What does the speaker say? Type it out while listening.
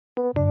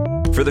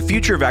For the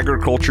future of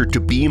agriculture to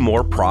be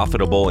more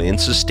profitable and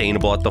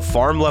sustainable at the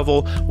farm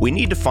level, we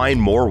need to find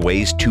more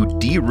ways to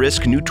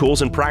de-risk new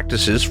tools and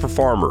practices for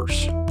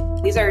farmers.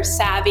 These are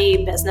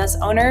savvy business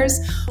owners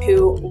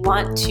who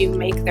want to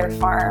make their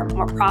farm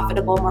more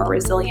profitable, more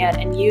resilient,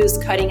 and use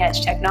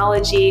cutting-edge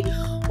technology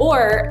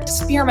or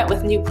experiment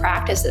with new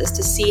practices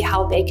to see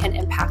how they can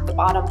impact the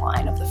bottom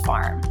line of the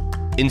farm.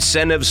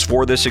 Incentives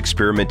for this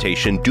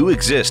experimentation do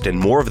exist, and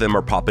more of them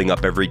are popping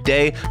up every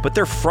day, but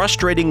they're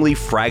frustratingly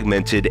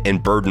fragmented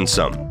and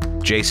burdensome.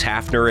 Jace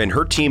Hafner and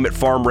her team at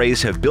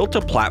FarmRaise have built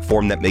a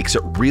platform that makes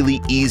it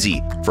really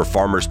easy for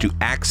farmers to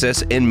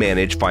access and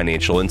manage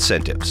financial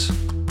incentives.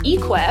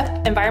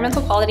 EQIP,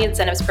 Environmental Quality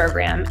Incentives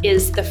Program,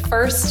 is the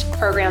first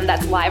program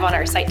that's live on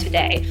our site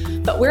today,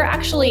 but we're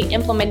actually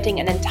implementing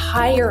an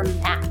entire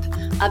map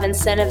of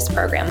incentives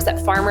programs that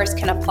farmers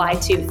can apply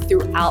to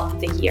throughout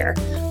the year,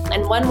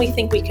 and one we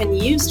think we can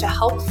use to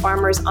help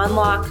farmers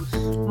unlock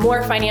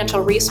more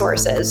financial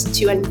resources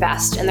to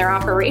invest in their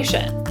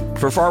operation.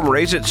 For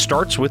FarmRaise, it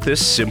starts with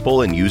this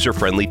simple and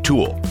user-friendly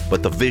tool,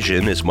 but the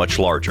vision is much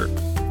larger.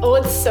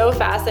 What's so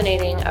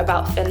fascinating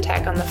about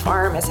fintech on the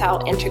farm is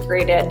how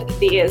integrated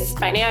these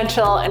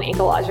financial and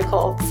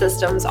ecological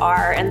systems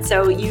are. And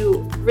so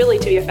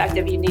to be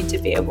effective, you need to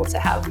be able to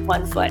have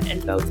one foot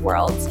in both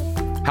worlds.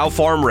 How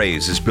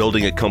FarmRaise is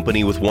building a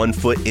company with one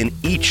foot in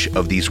each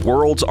of these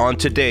worlds on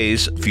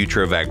today's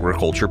Future of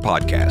Agriculture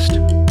podcast.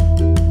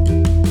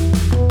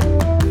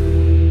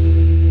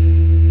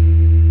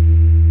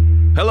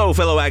 Hello,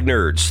 fellow ag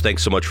nerds.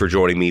 Thanks so much for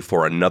joining me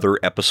for another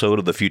episode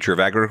of the Future of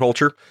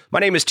Agriculture. My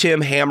name is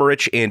Tim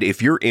Hammerich, and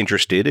if you're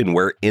interested in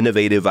where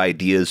innovative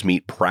ideas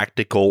meet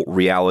practical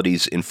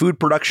realities in food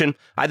production,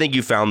 I think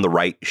you found the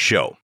right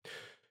show.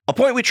 A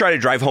point we try to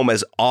drive home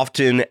as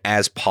often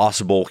as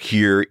possible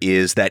here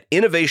is that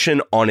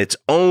innovation on its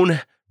own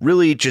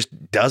really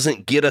just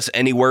doesn't get us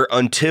anywhere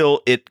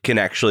until it can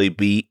actually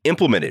be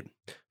implemented.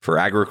 For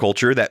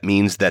agriculture, that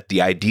means that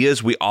the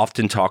ideas we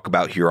often talk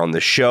about here on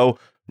the show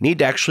need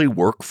to actually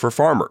work for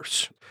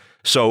farmers.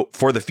 So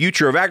for the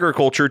future of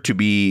agriculture to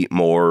be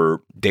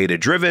more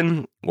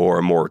data-driven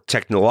or more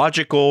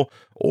technological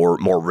or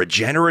more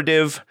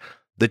regenerative,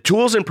 the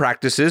tools and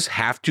practices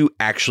have to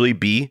actually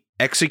be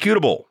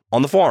executable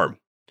on the farm.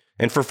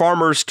 And for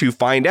farmers to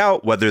find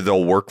out whether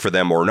they'll work for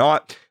them or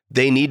not,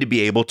 they need to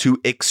be able to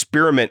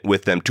experiment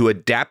with them, to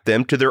adapt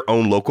them to their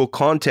own local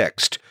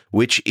context,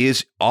 which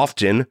is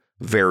often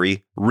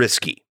very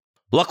risky.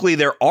 Luckily,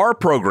 there are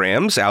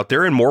programs out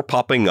there and more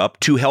popping up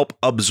to help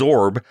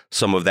absorb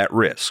some of that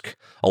risk.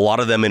 A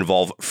lot of them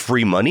involve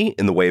free money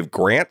in the way of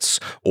grants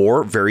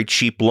or very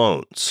cheap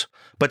loans.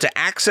 But to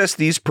access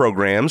these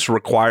programs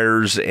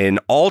requires an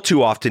all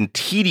too often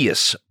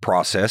tedious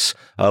process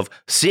of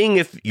seeing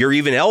if you're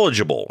even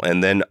eligible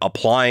and then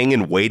applying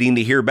and waiting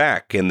to hear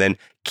back and then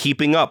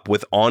keeping up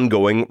with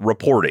ongoing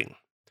reporting.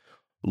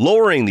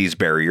 Lowering these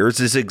barriers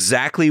is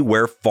exactly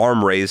where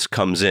FarmRaise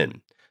comes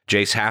in.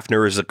 Jace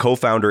Hafner is the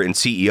co-founder and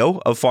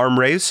CEO of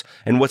FarmRaise,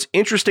 and what's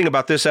interesting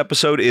about this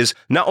episode is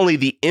not only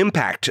the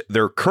impact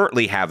they're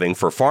currently having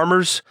for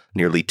farmers,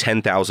 nearly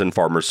 10,000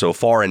 farmers so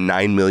far and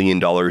 $9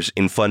 million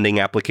in funding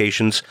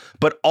applications,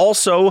 but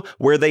also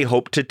where they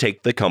hope to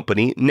take the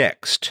company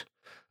next.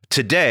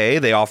 Today,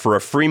 they offer a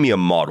freemium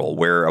model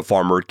where a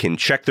farmer can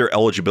check their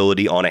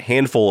eligibility on a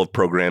handful of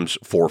programs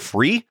for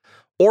free,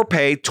 or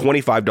pay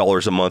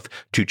 $25 a month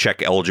to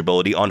check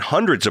eligibility on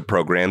hundreds of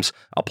programs,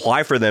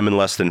 apply for them in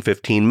less than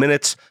 15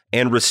 minutes,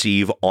 and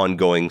receive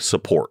ongoing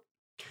support.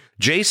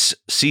 Jace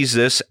sees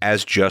this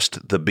as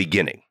just the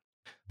beginning.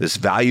 This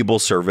valuable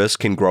service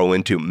can grow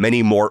into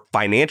many more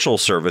financial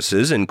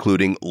services,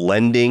 including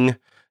lending,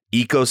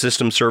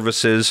 ecosystem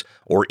services,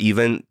 or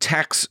even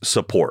tax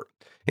support.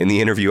 In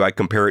the interview, I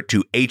compare it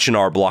to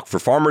H&R Block for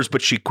farmers,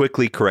 but she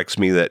quickly corrects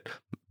me that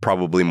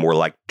probably more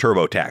like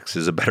TurboTax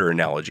is a better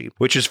analogy,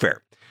 which is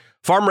fair.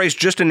 FarmRaise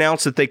just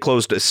announced that they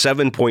closed a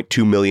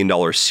 $7.2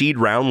 million seed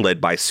round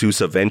led by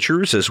Sousa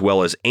Ventures, as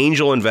well as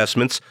angel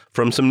investments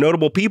from some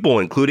notable people,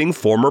 including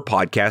former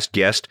podcast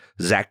guest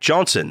Zach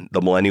Johnson,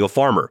 the millennial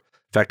farmer.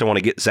 In fact, I want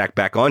to get Zach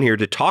back on here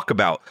to talk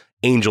about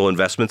angel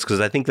investments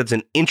because I think that's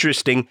an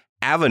interesting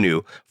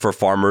avenue for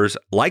farmers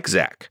like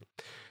Zach.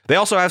 They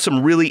also have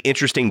some really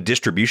interesting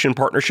distribution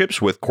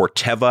partnerships with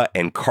Corteva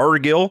and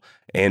Cargill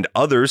and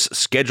others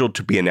scheduled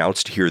to be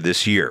announced here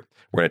this year.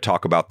 We're going to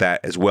talk about that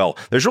as well.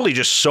 There's really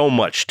just so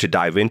much to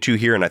dive into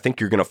here, and I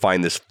think you're going to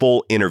find this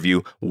full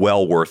interview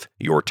well worth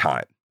your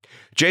time.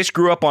 Jace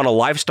grew up on a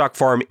livestock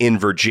farm in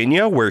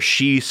Virginia where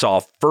she saw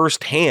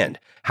firsthand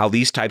how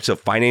these types of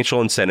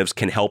financial incentives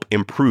can help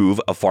improve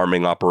a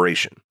farming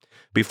operation.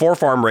 Before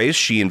FarmRaise,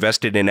 she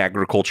invested in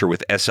agriculture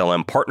with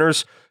SLM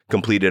Partners,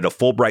 completed a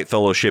Fulbright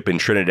Fellowship in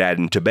Trinidad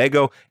and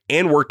Tobago,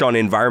 and worked on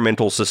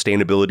environmental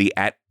sustainability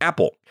at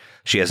Apple.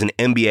 She has an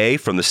MBA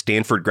from the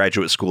Stanford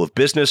Graduate School of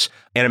Business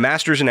and a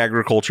master's in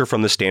agriculture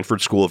from the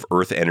Stanford School of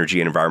Earth,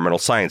 Energy, and Environmental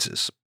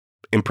Sciences.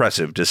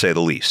 Impressive, to say the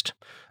least.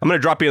 I'm going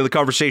to drop you into the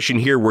conversation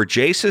here where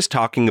Jace is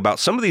talking about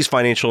some of these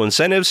financial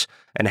incentives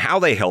and how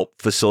they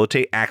help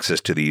facilitate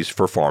access to these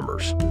for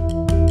farmers.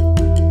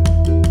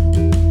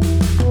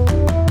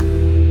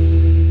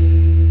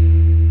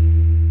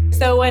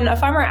 a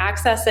farmer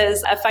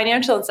accesses a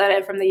financial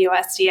incentive from the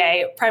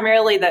USDA,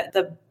 primarily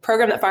the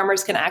program that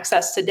farmers can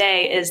access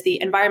today is the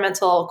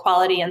Environmental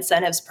Quality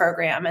Incentives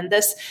Program. And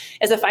this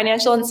is a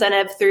financial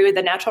incentive through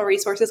the Natural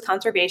Resources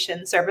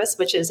Conservation Service,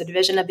 which is a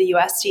division of the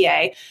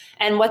USDA.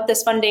 And what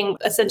this funding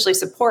essentially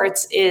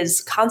supports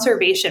is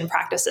conservation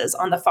practices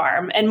on the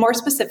farm, and more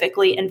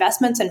specifically,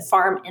 investments in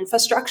farm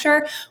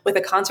infrastructure with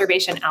a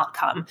conservation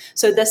outcome.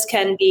 So this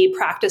can be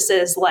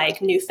practices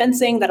like new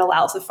fencing that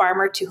allows the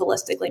farmer to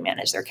holistically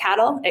manage their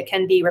cattle. It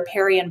can be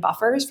riparian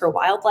buffers for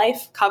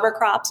wildlife, cover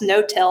crops,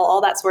 no-till,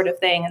 all that sort of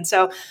thing. And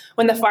so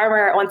when the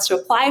farmer wants to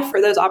apply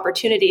for those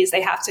opportunities,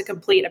 they have to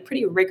complete a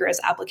pretty rigorous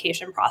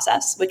application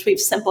process, which we've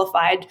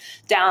simplified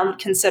down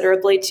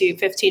considerably to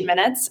 15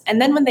 minutes. And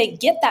then when they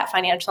get that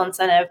financial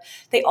incentive,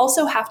 they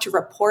also have to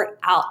report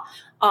out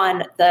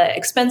on the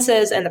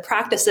expenses and the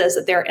practices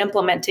that they're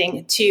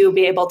implementing to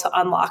be able to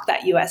unlock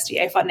that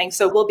USDA funding.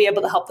 So we'll be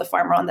able to help the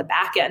farmer on the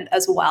back end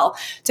as well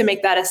to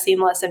make that a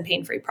seamless and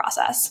pain-free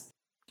process.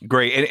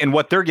 Great. And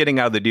what they're getting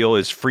out of the deal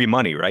is free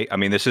money, right? I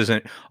mean, this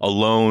isn't a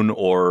loan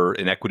or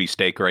an equity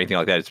stake or anything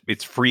like that.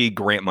 It's free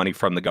grant money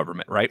from the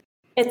government, right?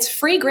 It's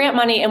free grant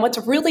money. And what's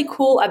really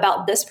cool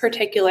about this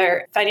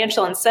particular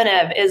financial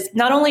incentive is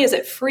not only is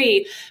it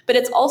free, but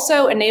it's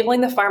also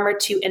enabling the farmer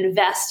to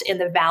invest in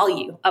the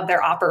value of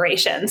their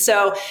operation.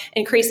 So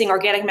increasing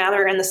organic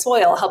matter in the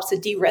soil helps to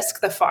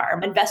de-risk the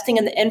farm. Investing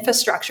in the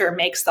infrastructure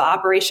makes the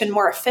operation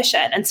more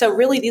efficient. And so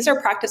really, these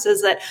are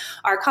practices that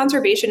are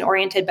conservation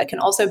oriented, but can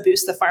also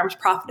boost the farm's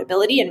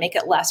profitability and make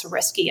it less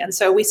risky. And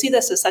so we see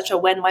this as such a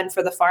win-win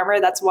for the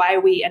farmer. That's why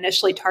we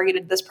initially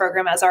targeted this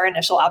program as our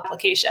initial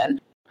application.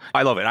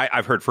 I love it.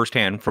 I've heard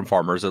firsthand from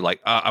farmers that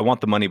like, I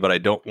want the money, but I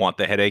don't want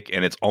the headache.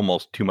 And it's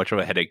almost too much of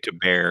a headache to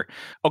bear.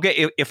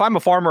 Okay, if I'm a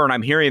farmer and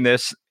I'm hearing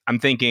this, I'm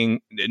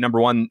thinking, number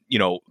one,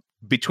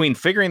 between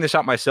figuring this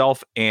out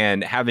myself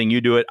and having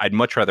you do it, I'd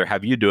much rather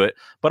have you do it.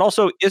 But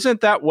also, isn't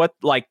that what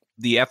like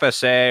the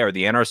FSA or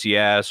the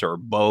NRCS or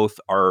both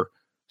are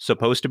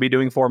supposed to be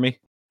doing for me?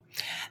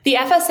 The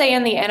FSA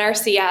and the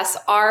NRCS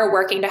are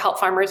working to help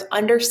farmers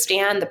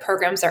understand the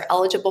programs they're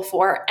eligible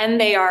for, and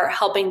they are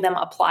helping them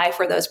apply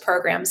for those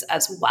programs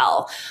as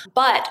well.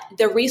 But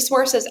the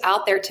resources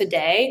out there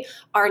today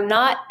are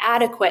not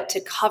adequate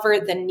to cover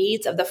the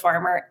needs of the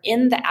farmer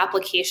in the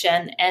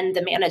application and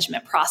the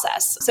management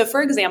process. So,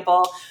 for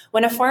example,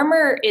 when a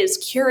farmer is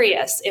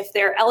curious if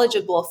they're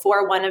eligible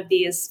for one of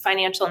these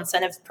financial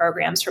incentive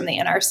programs from the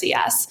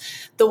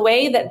NRCS, the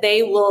way that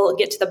they will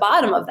get to the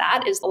bottom of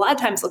that is a lot of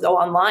times they'll go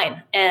online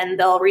and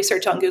they'll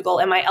research on Google,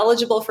 am I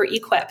eligible for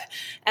EQIP?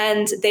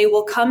 And they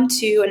will come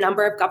to a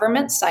number of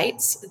government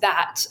sites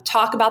that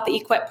talk about the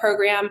EQIP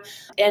program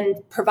and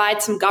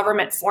provide some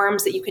government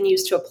forms that you can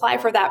use to apply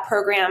for that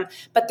program.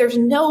 But there's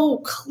no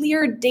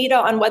clear data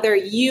on whether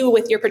you,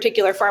 with your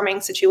particular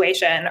farming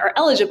situation, are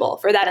eligible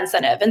for that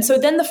incentive. And so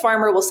then the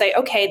farmer will say,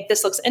 okay,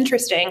 this looks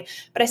interesting,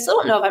 but I still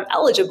don't know if I'm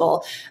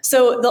eligible.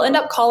 So they'll end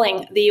up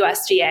calling the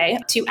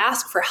USDA to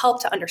ask for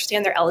help to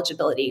understand their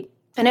eligibility.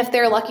 And if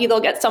they're lucky, they'll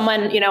get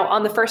someone,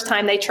 on the first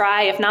time they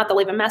try. If not, they'll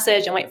leave a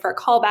message and wait for a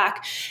call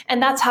back. And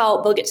that's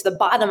how they'll get to the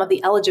bottom of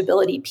the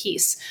eligibility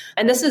piece.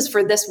 And this is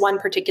for this one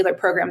particular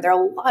program. There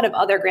are a lot of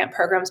other grant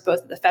programs,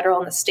 both at the federal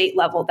and the state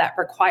level, that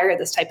require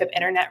this type of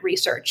internet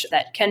research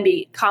that can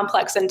be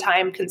complex and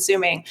time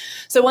consuming.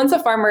 So once a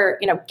farmer,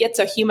 gets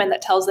a human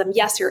that tells them,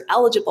 yes, you're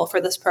eligible for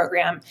this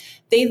program,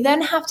 they then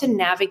have to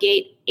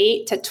navigate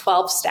 8 to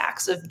 12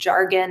 stacks of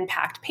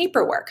jargon-packed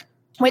paperwork,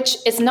 which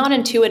is not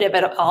intuitive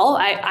at all.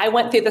 I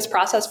went through this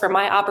process for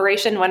my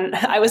operation when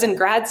I was in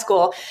grad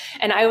school,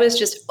 and I was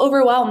just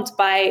overwhelmed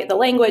by the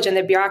language and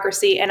the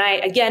bureaucracy. And I,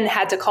 again,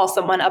 had to call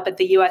someone up at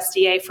the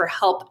USDA for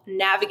help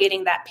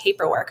navigating that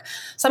paperwork.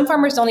 Some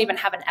farmers don't even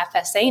have an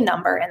FSA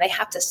number, and they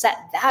have to set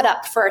that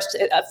up first,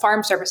 a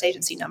Farm Service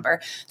Agency number.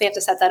 They have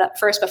to set that up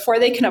first before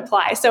they can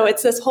apply. So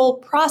it's this whole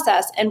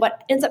process. And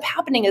what ends up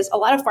happening is a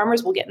lot of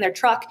farmers will get in their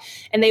truck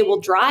and they will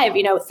drive,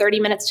 30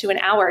 minutes to an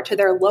hour to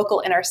their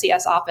local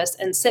NRCS office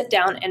and sit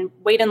down and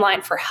wait in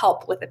line for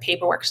help with the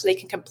paperwork so they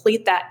can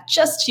complete that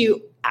just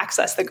to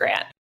access the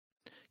grant.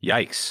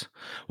 Yikes.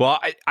 Well,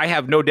 I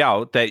have no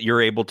doubt that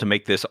you're able to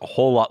make this a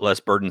whole lot less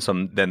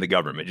burdensome than the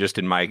government, just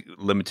in my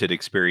limited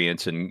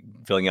experience in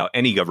filling out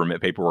any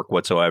government paperwork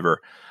whatsoever.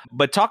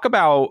 But talk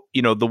about,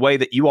 the way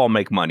that you all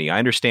make money. I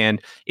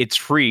understand it's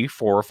free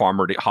for a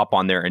farmer to hop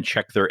on there and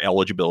check their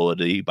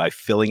eligibility by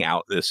filling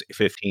out this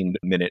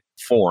 15-minute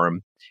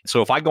form.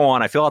 So if I go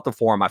on, I fill out the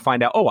form, I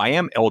find out, I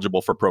am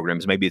eligible for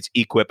programs. Maybe it's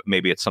EQIP,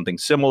 maybe it's something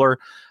similar.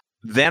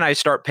 Then I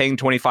start paying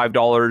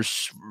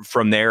 $25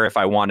 from there if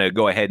I want to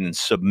go ahead and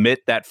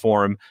submit that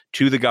form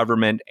to the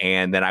government.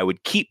 And then I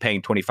would keep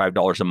paying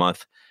 $25 a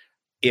month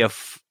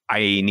if I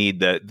need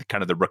the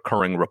kind of the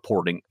recurring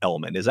reporting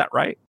element. Is that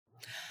right?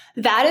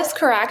 That is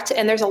correct.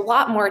 And there's a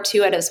lot more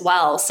to it as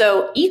well.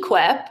 So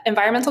EQIP,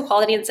 Environmental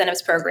Quality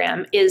Incentives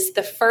Program, is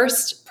the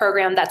first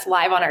program that's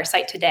live on our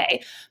site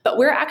today. But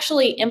we're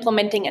actually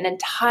implementing an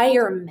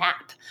entire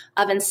map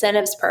of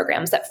incentives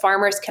programs that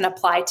farmers can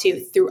apply to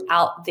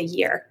throughout the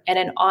year on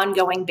an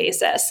ongoing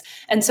basis.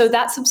 And so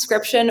that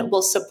subscription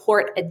will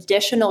support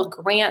additional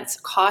grants,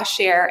 cost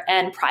share,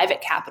 and private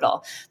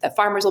capital that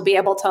farmers will be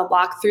able to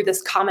unlock through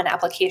this common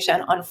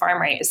application on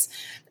FarmRaise.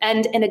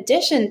 And in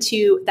addition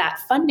to that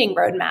funding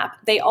roadmap,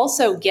 they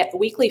also get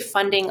weekly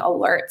funding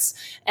alerts.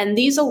 And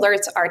these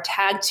alerts are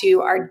tagged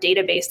to our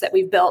database that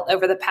we've built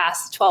over the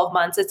past 12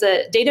 months. It's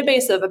a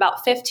database of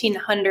about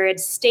 1,500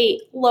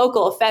 state,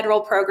 local,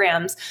 federal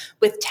programs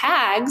with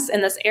tags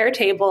in this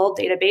Airtable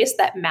database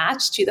that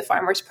match to the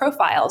farmer's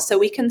profile. So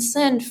we can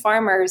send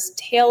farmers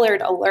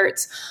tailored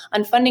alerts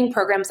on funding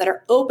programs that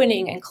are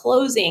opening and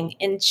closing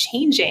and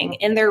changing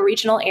in their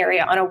regional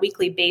area on a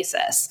weekly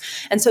basis.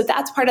 And so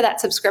that's part of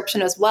that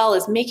subscription as well,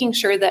 is making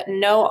sure that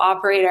no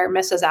operator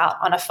misses out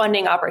on a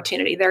funding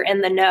opportunity. They're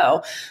in the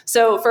know.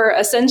 So for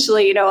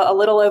essentially, a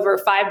little over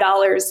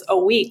 $5 a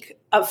week,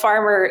 a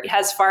farmer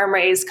has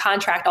FarmRaise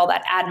contract all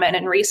that admin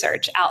and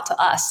research out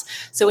to us.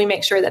 So we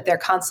make sure that they're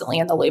constantly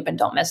in the loop and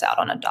don't miss out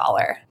on a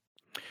dollar.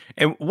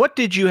 And what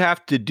did you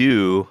have to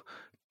do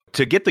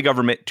to get the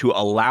government to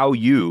allow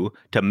you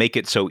to make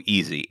it so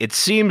easy? It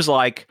seems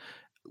like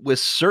with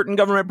certain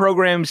government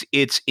programs,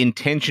 it's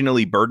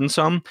intentionally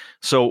burdensome.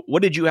 So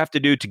what did you have to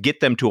do to get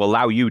them to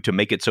allow you to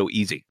make it so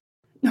easy?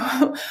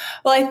 Well,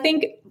 I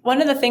think one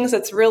of the things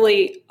that's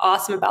really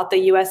awesome about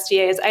the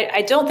USDA is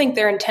I don't think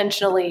they're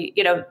intentionally,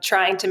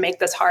 trying to make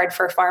this hard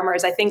for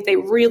farmers. I think they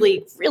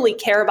really, really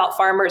care about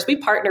farmers. We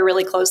partner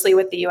really closely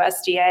with the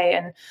USDA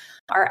and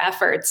our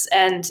efforts,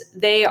 and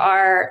they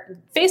are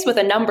faced with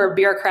a number of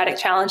bureaucratic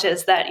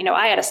challenges that,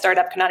 I at a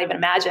startup cannot even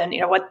imagine,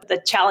 what the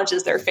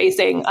challenges they're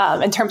facing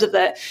in terms of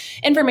the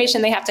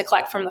information they have to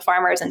collect from the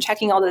farmers and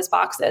checking all those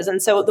boxes.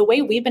 And so the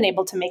way we've been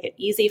able to make it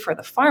easy for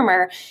the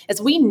farmer is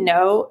we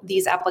know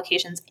these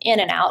applications in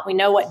and out. We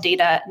know what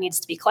data needs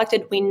to be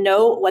collected. We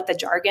know what the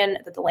jargon,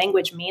 that the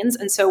language means.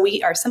 And so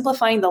we are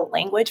simplifying the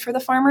language for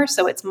the farmer.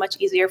 So it's much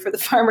easier for the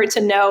farmer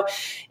to know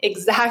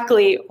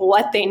exactly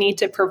what they need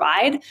to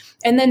provide.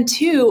 And then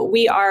two,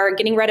 we are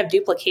getting rid of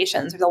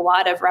duplications. There's a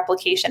lot of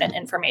replication and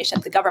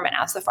information the government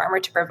asks the farmer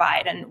to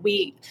provide, and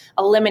we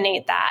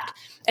eliminate that.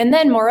 And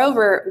then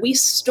moreover, we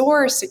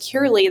store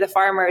securely the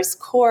farmer's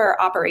core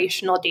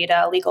operational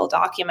data, legal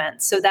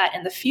documents, so that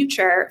in the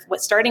future,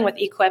 starting with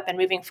EQIP and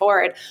moving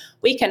forward,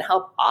 we can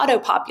help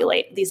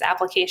auto-populate these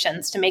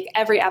applications to make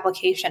every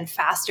application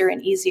faster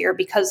and easier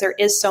because there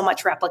is so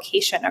much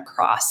replication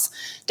across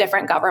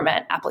different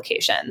government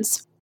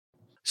applications.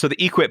 So the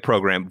EQIP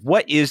program,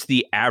 what is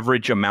the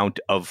average amount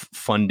of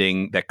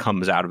funding that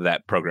comes out of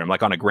that program?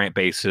 Like on a grant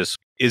basis,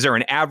 is there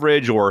an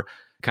average or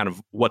kind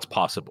of what's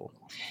possible?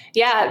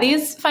 Yeah,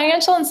 these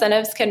financial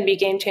incentives can be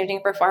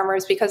game-changing for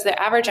farmers because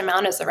the average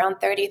amount is around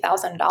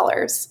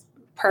 $30,000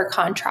 per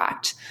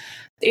contract.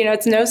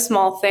 It's no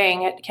small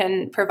thing. It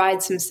can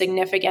provide some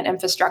significant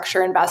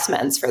infrastructure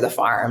investments for the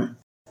farm.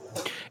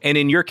 And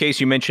in your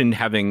case, you mentioned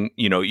having,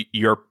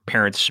 your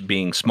parents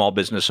being small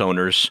business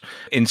owners.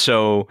 And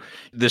so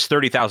this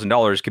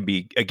 $30,000 can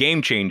be a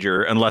game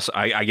changer unless,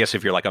 I guess,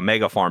 if you're like a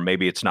mega farm,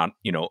 maybe it's not,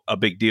 a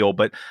big deal.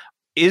 But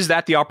is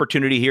that the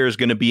opportunity here is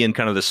going to be in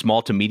kind of the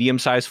small to medium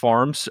sized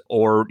farms?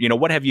 Or,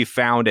 what have you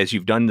found as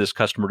you've done this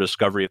customer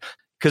discovery?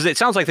 Because it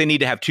sounds like they need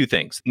to have two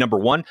things. Number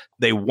one,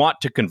 they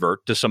want to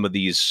convert to some of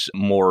these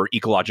more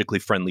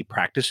ecologically friendly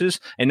practices.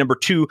 And number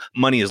two,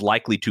 money is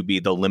likely to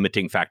be the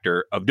limiting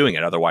factor of doing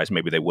it. Otherwise,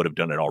 maybe they would have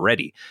done it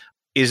already.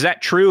 Is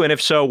that true? And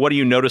if so, what are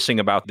you noticing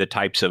about the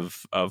types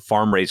of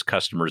FarmRaise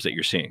customers that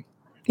you're seeing?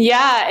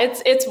 Yeah,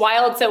 it's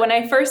wild. So when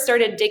I first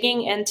started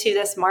digging into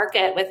this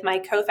market with my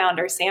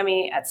co-founder,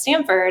 Sammy, at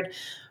Stanford,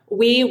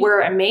 we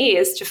were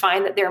amazed to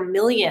find that there are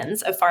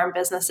millions of farm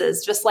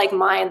businesses just like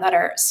mine that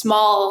are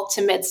small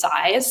to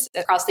mid-size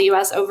across the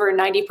U.S. Over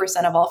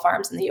 90% of all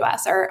farms in the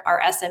U.S. are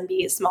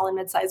SMBs, small and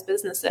mid-sized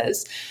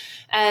businesses.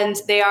 And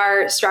they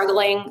are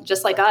struggling,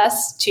 just like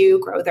us, to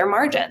grow their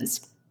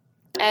margins.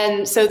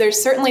 And so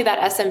there's certainly that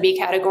SMB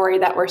category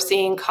that we're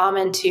seeing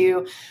common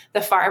to the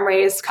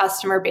FarmRaise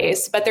customer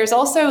base. But there's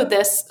also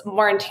this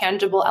more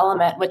intangible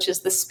element, which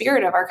is the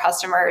spirit of our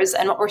customers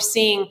and what we're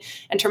seeing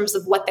in terms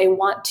of what they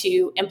want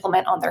to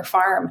implement on their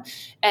farm.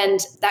 And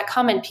that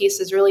common piece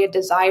is really a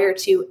desire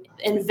to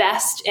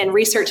invest in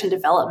research and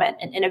development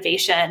and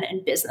innovation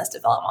and business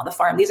development on the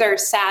farm. These are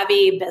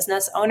savvy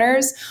business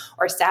owners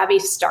or savvy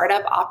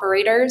startup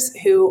operators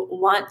who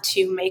want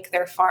to make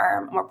their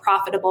farm more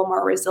profitable,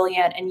 more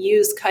resilient, and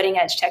use cutting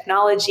edge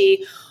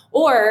technology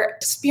or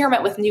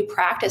experiment with new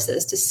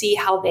practices to see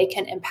how they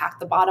can impact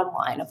the bottom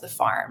line of the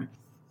farm.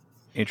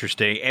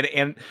 Interesting.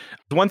 And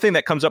one thing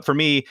that comes up for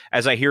me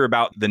as I hear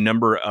about the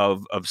number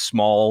of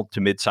small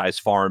to mid-sized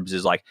farms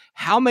is like,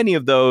 how many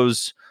of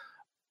those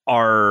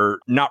are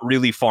not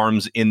really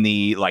farms in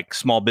the like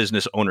small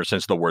business owner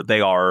sense of the word? They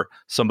are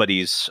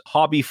somebody's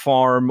hobby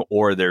farm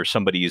or they're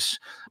somebody's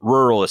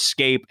rural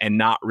escape and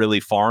not really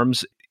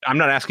farms. I'm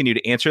not asking you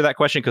to answer that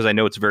question because I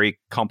know it's a very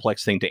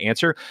complex thing to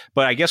answer.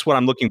 But I guess what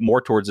I'm looking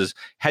more towards is,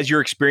 has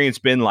your experience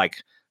been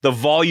like the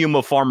volume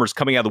of farmers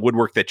coming out of the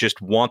woodwork that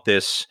just want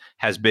this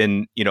has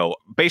been,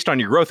 based on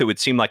your growth, it would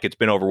seem like it's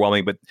been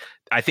overwhelming. But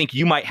I think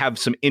you might have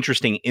some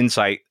interesting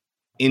insight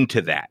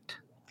into that.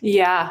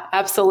 Yeah,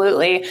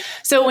 absolutely.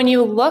 So when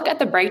you look at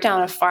the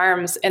breakdown of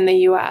farms in the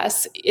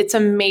US, it's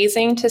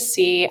amazing to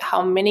see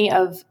how many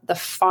of the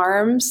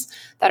farms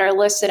that are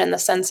listed in the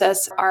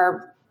census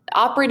are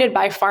operated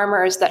by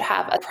farmers that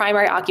have a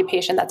primary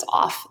occupation that's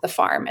off the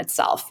farm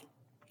itself.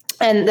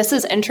 And this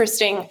is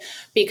interesting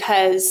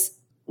because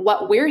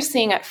what we're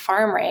seeing at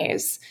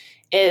FarmRaise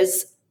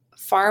is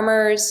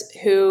farmers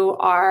who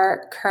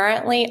are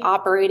currently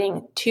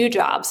operating 2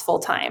 jobs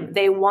full-time.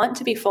 They want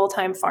to be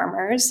full-time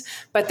farmers,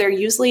 but they're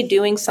usually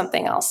doing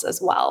something else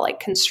as well, like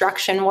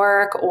construction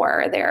work,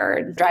 or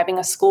they're driving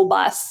a school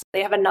bus.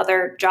 They have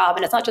another job,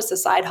 and it's not just a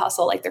side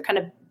hustle, like they're kind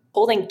of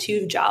holding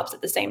 2 jobs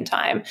at the same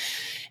time.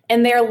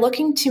 And they're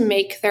looking to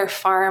make their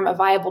farm a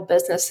viable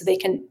business so they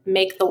can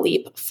make the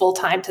leap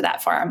full-time to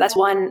that farm. That's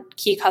one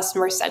key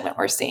customer segment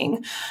we're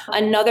seeing.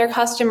 Another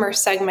customer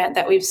segment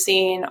that we've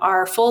seen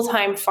are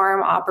full-time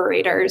farm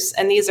operators.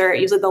 And these are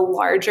usually the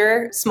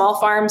larger small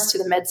farms to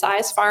the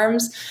mid-sized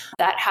farms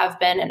that have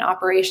been in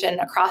operation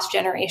across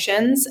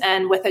generations.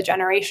 And with a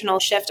generational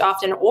shift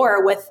often,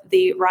 or with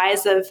the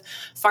rise of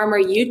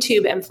farmer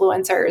YouTube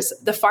influencers,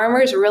 the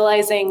farmers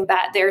realizing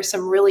that there's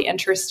some really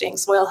interesting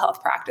soil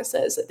health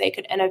practices that they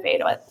could innovate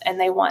with, and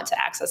they want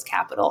to access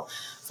capital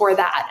for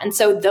that. And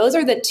so those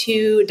are the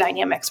 2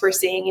 dynamics we're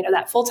seeing,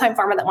 that full-time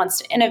farmer that wants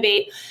to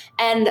innovate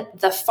and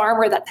the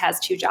farmer that has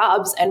 2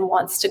 jobs and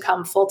wants to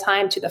come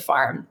full-time to the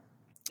farm.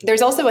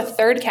 There's also a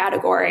third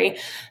category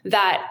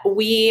that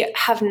we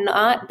have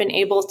not been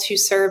able to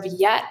serve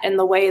yet in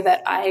the way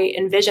that I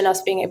envision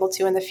us being able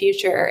to in the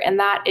future. And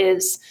that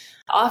is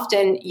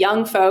often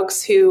young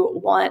folks who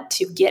want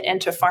to get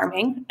into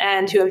farming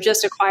and who have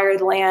just acquired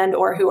land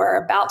or who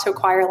are about to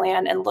acquire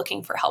land and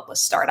looking for help with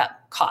startup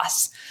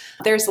costs.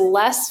 There's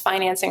less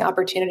financing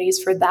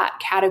opportunities for that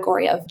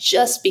category of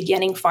just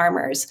beginning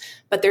farmers,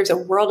 but there's a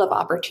world of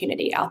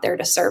opportunity out there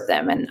to serve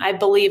them. And I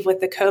believe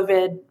with the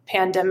COVID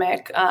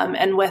pandemic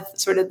and with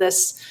sort of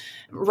this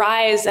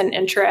rise in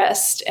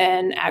interest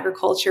in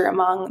agriculture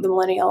among the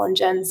millennial and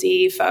Gen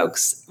Z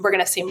folks, we're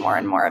going to see more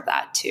and more of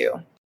that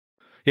too.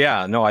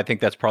 Yeah, no, I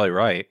think that's probably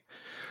right.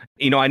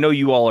 I know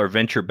you all are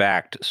venture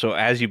backed. So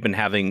as you've been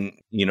having,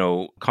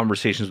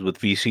 conversations with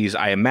VCs,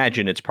 I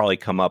imagine it's probably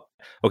come up,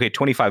 okay,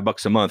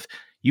 $25 a month.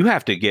 You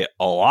have to get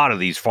a lot of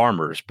these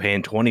farmers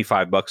paying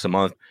 $25 a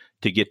month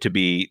to get to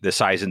be the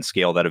size and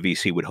scale that a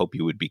VC would hope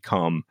you would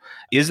become.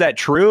 Is that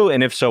true?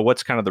 And if so,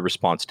 what's kind of the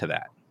response to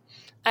that?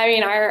 I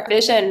mean, our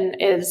vision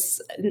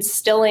is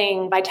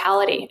instilling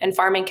vitality in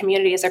farming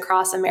communities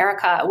across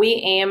America. We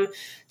aim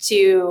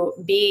to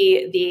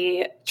be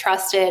the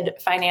trusted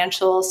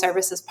financial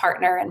services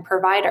partner and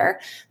provider,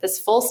 this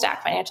full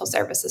stack financial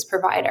services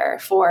provider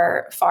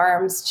for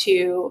farms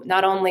to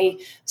not only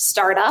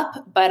start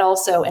up, but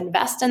also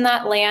invest in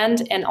that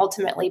land and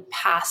ultimately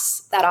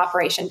pass that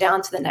operation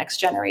down to the next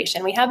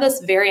generation. We have this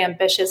very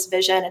ambitious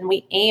vision and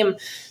we aim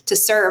to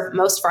serve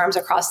most farms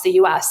across the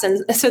US.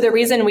 And so the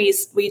reason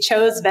we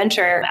chose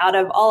venture out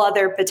of all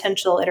other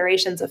potential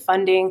iterations of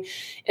funding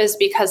is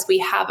because we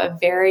have a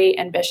very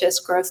ambitious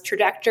growth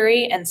trajectory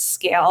and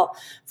scale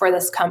for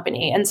this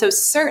company. And so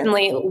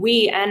certainly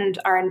we and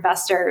our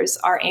investors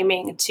are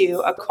aiming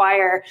to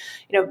acquire,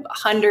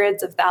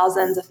 hundreds of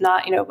thousands, if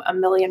not, 1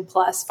 million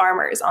plus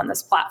farmers on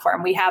this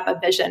platform. We have a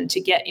vision to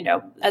get,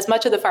 as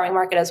much of the farming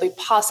market as we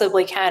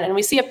possibly can. And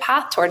we see a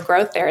path toward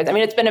growth there. I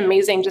mean, it's been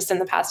amazing just in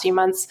the past few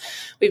months.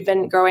 We've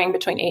been growing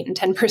between 8 and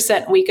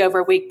 10% week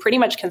over week, pretty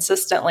much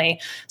consistently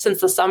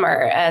since the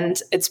summer.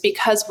 And it's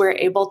because we're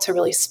able to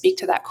really speak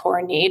to that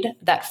core need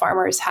that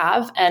farmers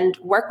have and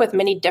work with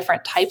many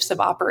different types of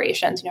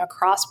operations,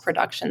 across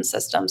production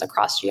systems,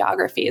 across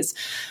geographies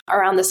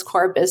around this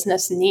core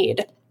business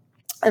need.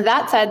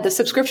 That said, the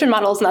subscription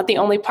model is not the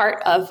only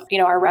part of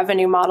our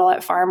revenue model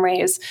at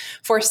FarmRaise.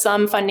 For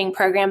some funding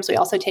programs, we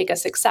also take a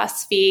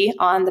success fee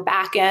on the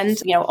back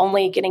end,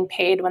 only getting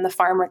paid when the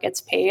farmer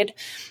gets paid.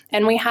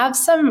 And we have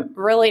some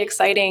really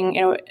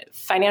exciting,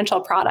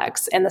 financial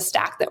products in the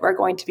stack that we're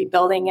going to be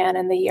building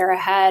in the year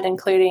ahead,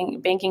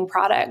 including banking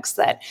products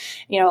that,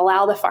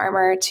 allow the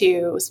farmer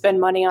to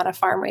spend money on a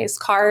FarmRaise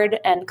card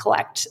and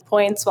collect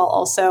points, while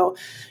also,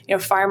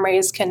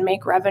 FarmRaise can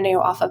make revenue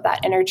off of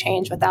that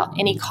interchange without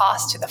any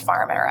cost to the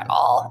farmer at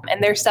all.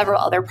 And there's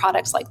several other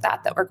products like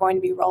that we're going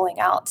to be rolling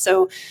out.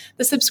 So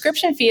the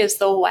subscription fee is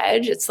the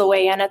wedge. It's the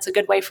way in. It's a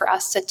good way for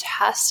us to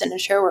test and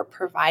ensure we're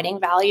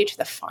providing value to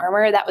the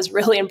farmer. That was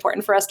really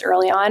important for us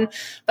early on,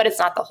 but it's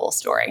not the whole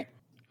story.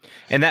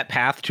 And that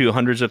path to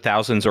hundreds of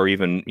thousands or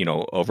even,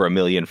 over 1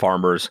 million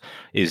farmers,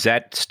 is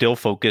that still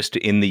focused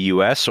in the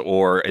U.S.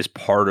 or as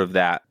part of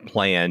that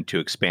plan to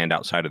expand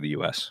outside of the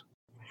U.S.?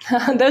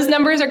 Those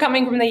numbers are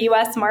coming from the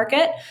U.S.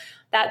 market.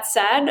 That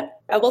said,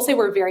 I will say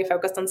we're very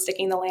focused on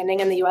sticking the landing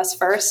in the U.S.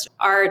 first.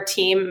 Our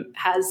team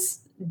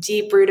has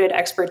deep-rooted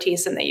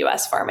expertise in the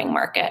US farming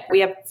market. We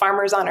have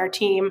farmers on our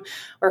team.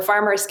 We're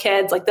farmers'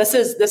 kids. Like this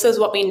is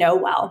what we know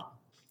well.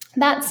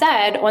 That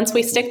said, once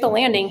we stick the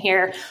landing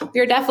here,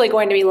 we're definitely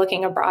going to be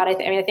looking abroad.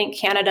 I think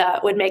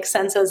Canada would make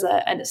sense as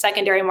a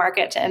secondary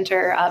market to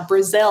enter.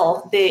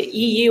 Brazil, the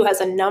EU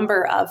has a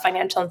number of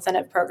financial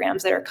incentive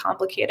programs that are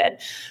complicated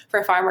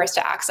for farmers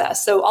to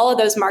access. So all of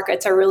those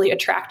markets are really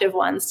attractive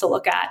ones to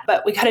look at,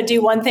 but we got to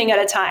do one thing at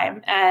a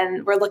time.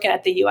 And we're looking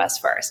at the US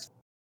first.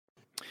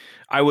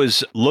 I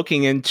was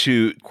looking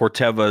into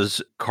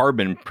Corteva's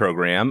carbon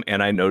program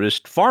and I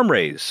noticed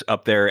FarmRaise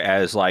up there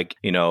as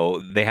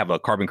they have a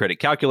carbon credit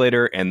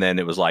calculator, and then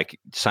it was like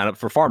sign up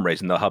for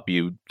FarmRaise and they'll help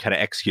you kind of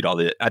execute all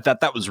that. I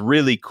thought that was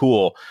really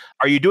cool.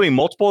 Are you doing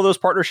multiple of those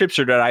partnerships,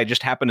 or did I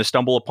just happen to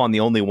stumble upon the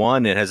only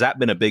one? And has that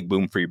been a big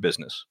boom for your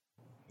business?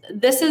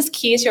 This is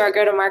key to our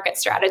go-to-market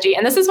strategy.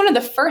 And this is one of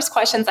the first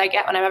questions I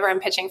get whenever I'm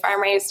pitching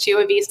FarmRaise to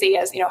a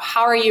VC is,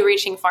 how are you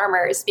reaching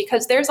farmers?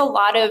 Because there's a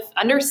lot of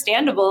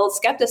understandable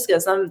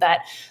skepticism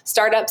that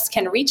startups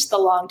can reach the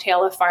long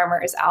tail of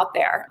farmers out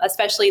there,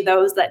 especially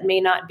those that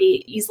may not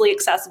be easily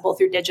accessible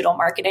through digital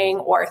marketing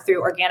or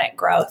through organic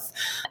growth.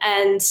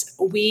 And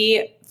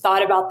we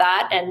thought about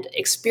that and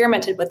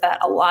experimented with that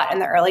a lot in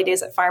the early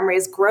days at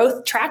FarmRaise.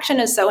 Growth traction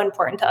is so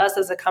important to us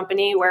as a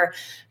company where,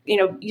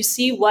 you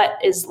see what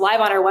is live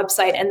on our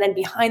website. And then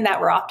behind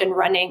that, we're often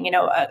running,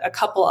 a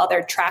couple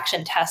other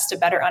traction tests to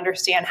better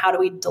understand how do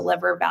we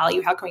deliver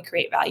value? How can we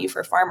create value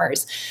for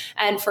farmers?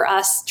 And for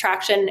us,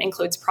 traction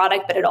includes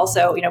product, but it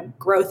also,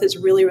 growth is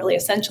really, really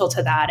essential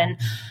to that. And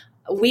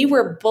we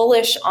were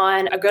bullish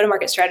on a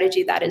go-to-market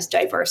strategy that is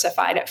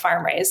diversified at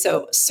FarmRaise.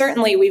 So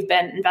certainly we've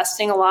been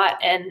investing a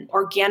lot in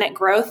organic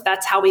growth.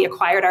 That's how we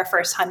acquired our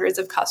first hundreds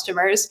of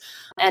customers,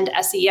 and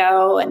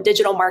SEO and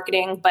digital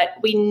marketing. But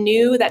we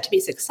knew that to be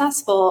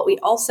successful, we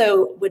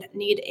also would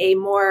need a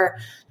more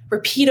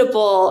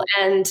repeatable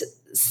and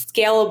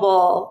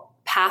scalable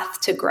path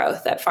to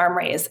growth at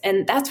FarmRaise.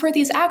 And that's where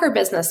these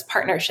agribusiness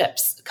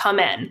partnerships come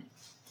in.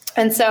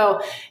 And so,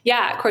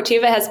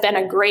 Corteva has been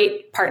a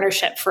great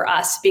partnership for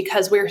us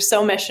because we're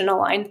so mission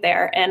aligned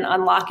there and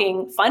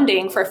unlocking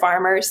funding for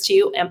farmers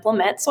to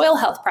implement soil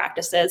health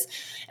practices.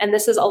 And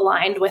this is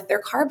aligned with their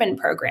carbon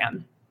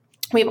program.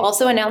 We've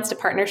also announced a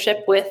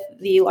partnership with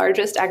the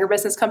largest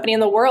agribusiness company in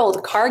the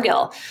world,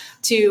 Cargill,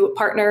 to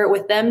partner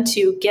with them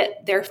to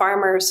get their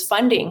farmers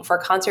funding for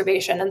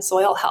conservation and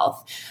soil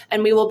health.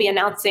 And we will be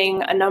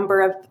announcing a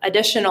number of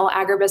additional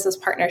agribusiness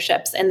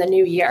partnerships in the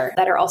new year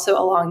that are also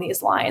along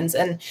these lines.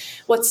 And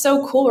what's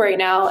so cool right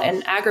now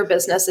in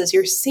agribusiness is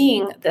you're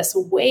seeing this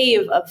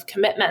wave of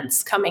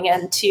commitments coming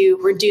in to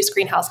reduce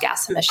greenhouse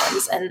gas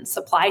emissions and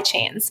supply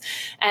chains.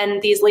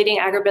 And these leading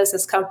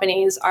agribusiness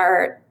companies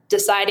are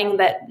deciding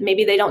that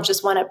maybe they don't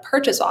just want to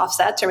purchase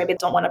offsets, or maybe they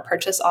don't want to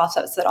purchase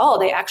offsets at all.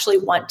 They actually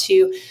want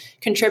to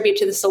contribute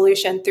to the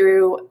solution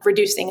through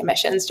reducing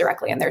emissions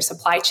directly in their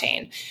supply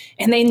chain.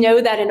 And they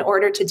know that in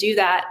order to do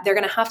that, they're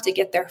going to have to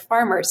get their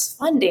farmers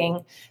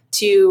funding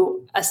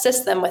to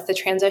assist them with the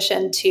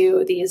transition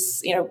to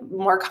these,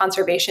 more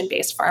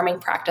conservation-based farming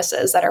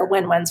practices that are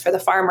win-wins for the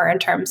farmer in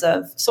terms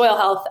of soil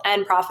health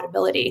and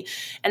profitability.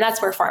 And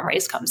that's where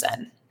FarmRaise comes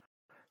in.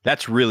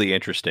 That's really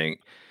interesting.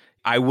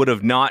 I would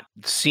have not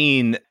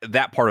seen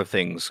that part of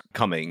things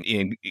coming.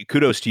 And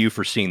kudos to you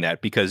for seeing that,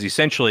 because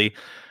essentially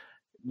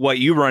what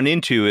you run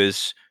into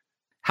is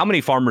how many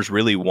farmers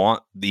really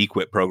want the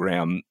EQIP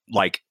program?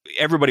 Like,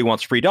 everybody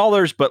wants free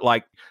dollars, but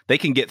they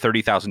can get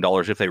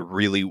 $30,000 if they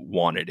really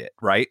wanted it,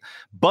 right?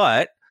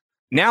 But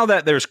now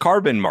that there's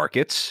carbon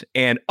markets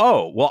and,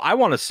 I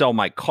want to sell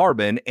my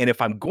carbon. And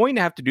if I'm going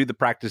to have to do the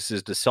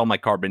practices to sell my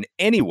carbon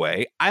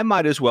anyway, I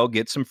might as well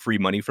get some free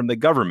money from the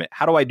government.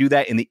 How do I do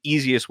that in the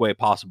easiest way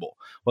possible?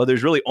 Well,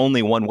 there's really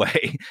only one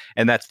way,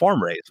 and that's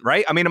FarmRaise,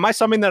 right? I mean, am I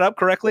summing that up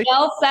correctly?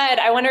 Well said.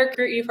 I want to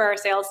recruit you for our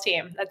sales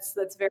team. That's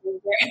very,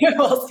 very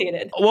well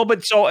stated. Well,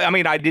 but so,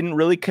 I didn't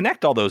really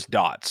connect all those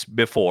dots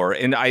before.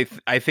 And I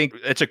think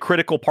it's a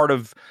critical part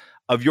of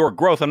your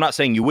growth. I'm not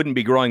saying you wouldn't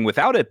be growing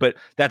without it, but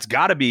that's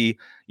got to be,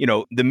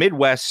 the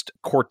Midwest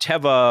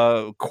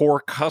Corteva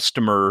core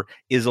customer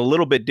is a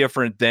little bit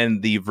different than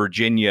the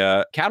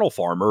Virginia cattle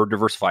farmer or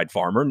diversified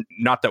farmer.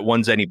 Not that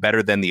one's any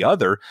better than the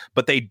other,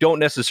 but they don't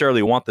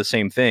necessarily want the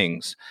same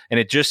things. And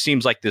it just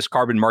seems like this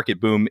carbon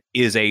market boom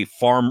is a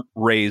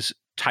FarmRaise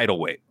tidal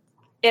wave.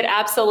 It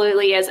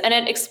absolutely is. And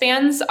it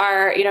expands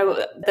our,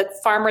 the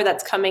farmer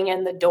that's coming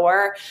in the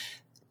door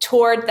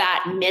toward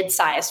that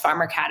mid-sized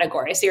farmer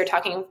category. So you're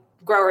talking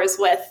growers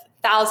with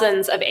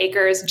thousands of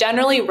acres,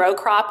 generally row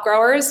crop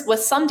growers with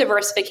some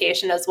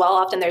diversification as well.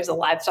 Often there's a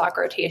livestock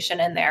rotation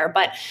in there,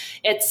 but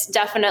it's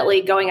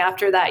definitely going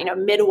after that,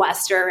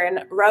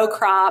 Midwestern row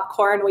crop,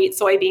 corn, wheat,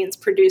 soybeans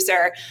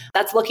producer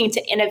that's looking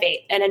to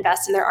innovate and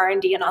invest in their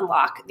R&D and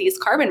unlock these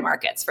carbon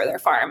markets for their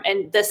farm.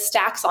 And this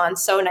stacks on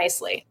so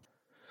nicely.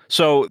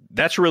 So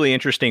that's a really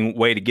interesting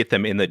way to get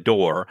them in the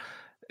door.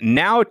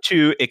 Now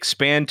to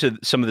expand to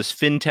some of this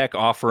fintech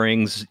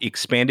offerings,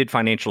 expanded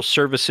financial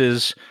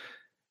services,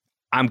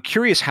 I'm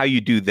curious how you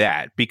do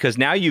that, because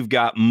now you've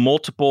got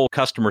multiple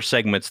customer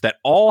segments that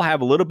all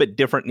have a little bit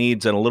different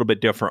needs and a little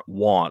bit different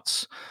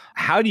wants.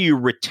 How do you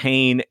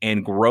retain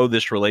and grow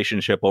this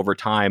relationship over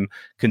time,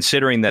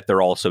 considering that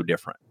they're all so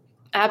different?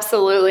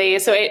 Absolutely.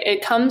 So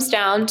it comes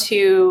down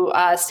to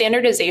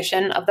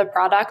standardization of the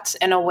product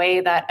in a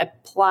way that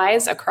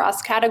applies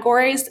across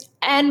categories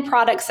and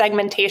product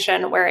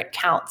segmentation where it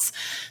counts.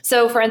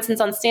 So for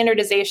instance, on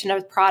standardization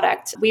of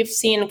product, we've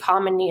seen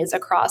common needs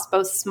across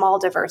both small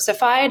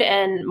diversified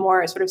and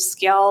more sort of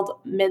scaled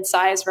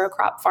mid-sized row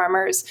crop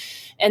farmers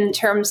in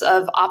terms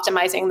of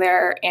optimizing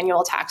their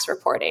annual tax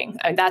reporting.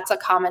 That's a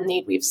common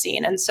need we've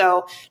seen. And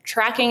so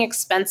tracking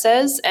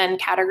expenses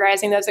and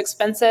categorizing those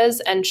expenses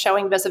and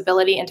showing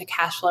visibility into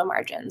cash flow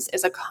margins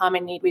is a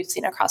common need we've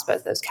seen across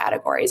both those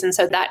categories. And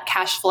so that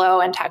cash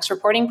flow and tax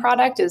reporting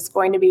product is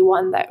going to be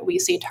one that we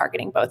see targeting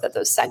both of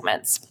those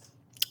segments.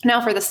 Now,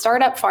 for the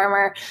startup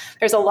farmer,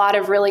 there's a lot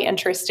of really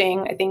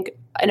interesting, I think,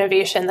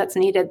 innovation that's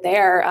needed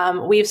there.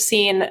 We've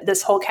seen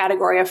this whole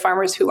category of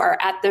farmers who are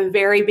at the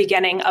very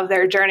beginning of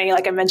their journey,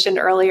 like I mentioned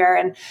earlier,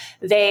 and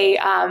they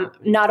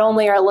not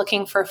only are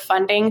looking for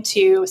funding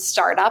to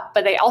start up,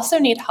 but they also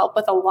need help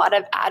with a lot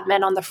of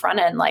admin on the front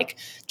end, like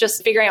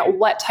just figuring out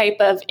what type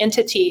of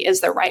entity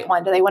is the right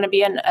one. Do they want to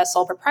be in a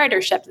sole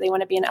proprietorship? Do they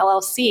want to be an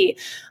LLC?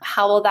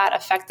 How will that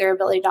affect their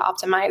ability to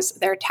optimize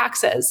their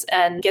taxes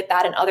and get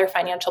that and other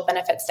financial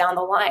benefits down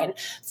the line?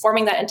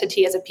 Forming that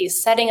entity as a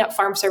piece, setting up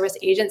farm service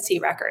agency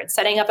records,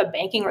 setting up a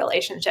banking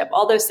relationship,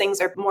 all those things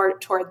are more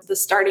towards the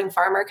starting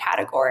farmer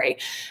category.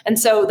 And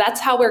so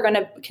that's how we're going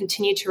to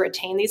continue to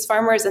retain these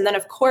farmers. And then,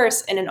 of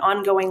course, in an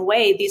ongoing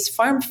way, these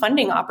farm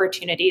funding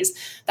opportunities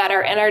that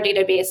are in our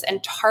database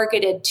and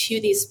targeted to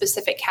these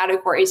specific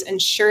categories,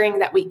 ensuring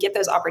that we get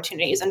those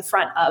opportunities in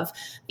front of,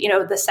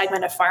 the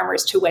segment of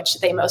farmers to which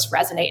they most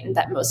resonate and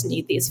that most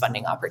need these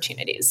funding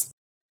opportunities.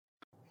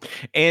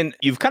 And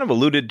you've kind of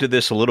alluded to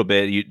this a little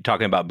bit, you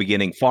talking about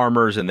beginning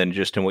farmers and then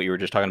just in what you were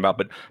just talking about.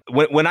 But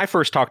when I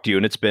first talked to you,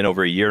 and it's been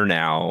over a year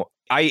now,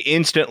 I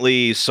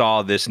instantly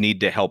saw this need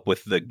to help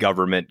with the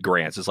government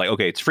grants. It's like,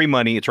 okay, it's free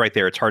money. It's right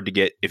there. It's hard to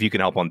get. If you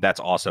can help them,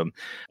 that's awesome.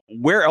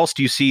 Where else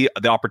do you see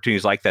the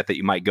opportunities like that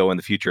you might go in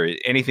the future?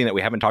 Anything that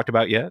we haven't talked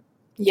about yet?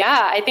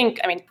 Yeah,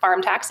 I mean,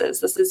 farm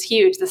taxes, this is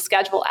huge, the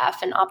Schedule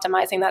F and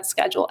optimizing that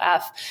Schedule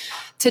F.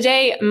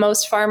 Today,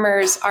 most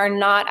farmers are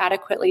not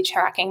adequately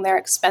tracking their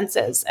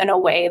expenses in a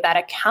way that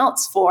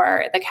accounts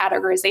for the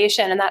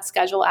categorization in that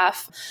Schedule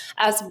F,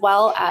 as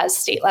well as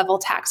state level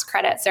tax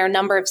credits. There are a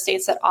number of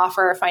states that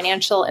offer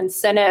financial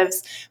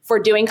incentives for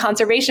doing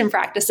conservation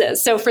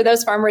practices. So for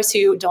those farmers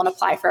who don't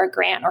apply for a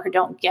grant or who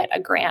don't get a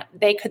grant,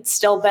 they could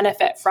still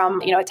benefit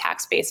from, a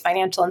tax-based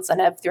financial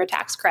incentive through a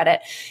tax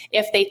credit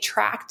if they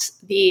tracked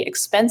the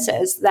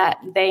expenses that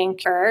they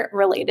incur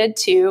related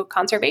to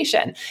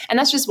conservation. And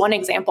that's just one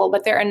example,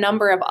 but there are a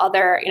number of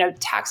other,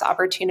 tax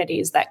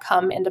opportunities that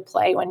come into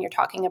play when you're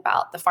talking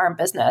about the farm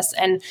business.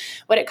 And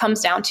what it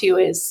comes down to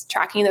is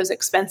tracking those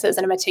expenses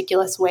in a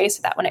meticulous way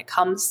so that when it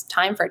comes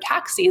time for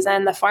tax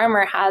season, the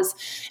farmer has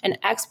an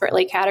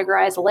expertly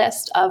categorized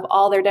list of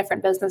all their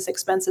different business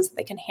expenses that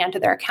they can hand to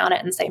their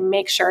accountant and say,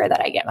 make sure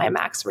that I get my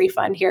max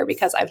refund here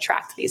because I've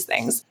tracked these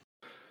things.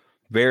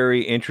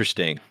 Very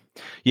interesting.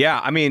 Yeah,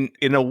 I mean,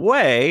 in a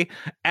way,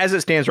 as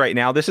it stands right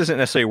now, this isn't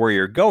necessarily where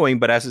you're going,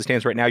 but as it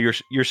stands right now,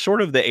 you're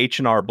sort of the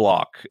H&R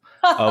Block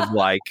of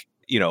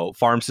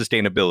farm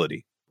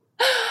sustainability.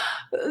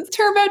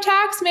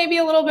 TurboTax, maybe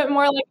a little bit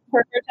more like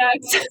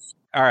TurboTax.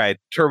 All right,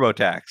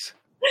 TurboTax.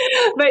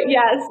 But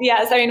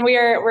yes. I mean,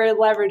 we're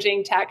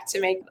leveraging tech to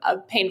make a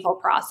painful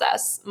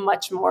process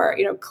much more,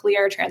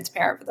 clear,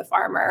 transparent for the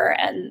farmer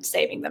and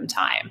saving them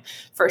time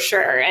for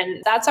sure.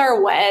 And that's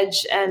our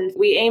wedge. And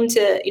we aim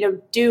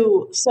to,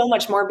 do so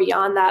much more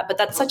beyond that. But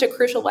that's such a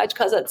crucial wedge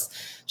because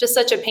it's just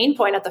such a pain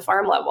point at the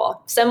farm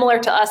level, similar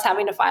to us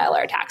having to file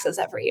our taxes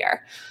every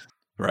year.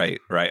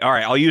 Right. All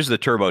right. I'll use the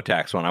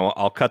TurboTax one.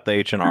 I'll cut the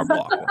H&R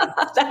Block one.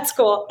 That's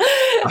cool.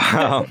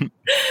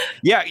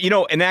 Yeah.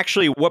 And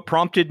actually what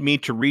prompted me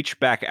to reach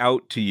back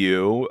out to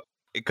you,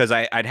 because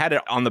I'd had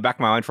it on the back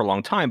of my mind for a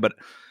long time, but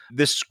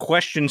this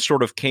question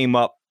sort of came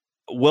up.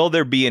 Will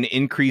there be an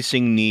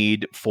increasing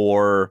need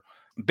for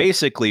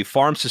basically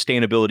farm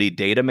sustainability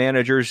data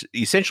managers,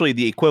 essentially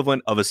the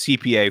equivalent of a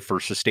CPA for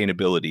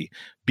sustainability,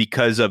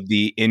 because of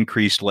the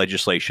increased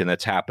legislation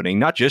that's happening,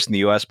 not just in the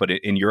US, but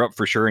in Europe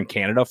for sure, in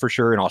Canada for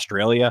sure, in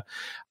Australia,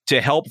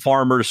 to help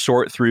farmers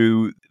sort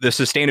through the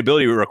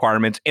sustainability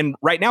requirements. And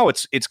right now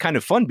it's kind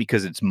of fun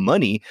because it's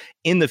money.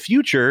 In the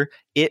future,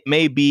 it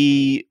may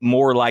be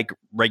more like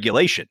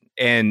regulation.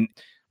 And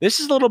this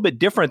is a little bit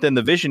different than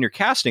the vision you're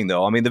casting,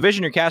 though. I mean, the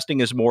vision you're casting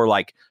is more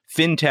like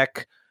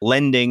fintech,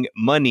 lending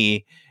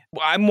money.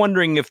 I'm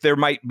wondering if there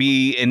might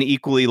be an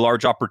equally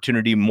large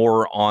opportunity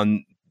more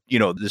on,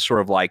 this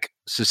sort of like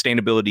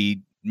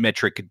sustainability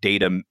metric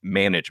data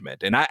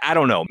management. And I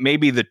don't know,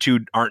 maybe the two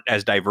aren't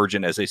as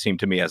divergent as they seem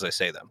to me as I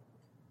say them.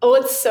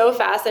 What's so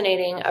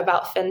fascinating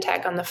about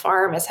fintech on the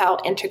farm is how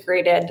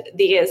integrated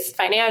these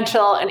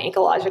financial and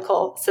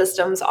ecological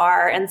systems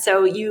are. And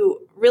so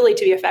you really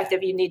to be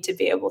effective, you need to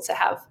be able to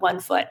have one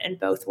foot in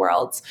both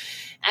worlds.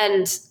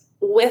 And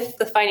with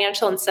the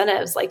financial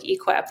incentives like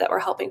EQIP that we're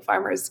helping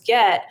farmers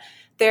get,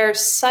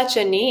 there's such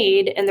a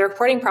need in the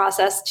reporting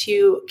process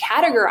to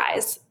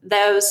categorize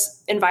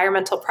those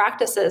environmental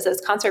practices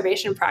as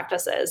conservation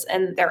practices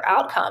and their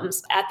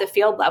outcomes at the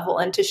field level,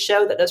 and to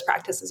show that those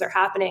practices are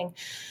happening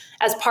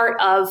as part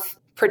of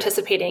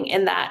participating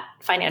in that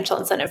financial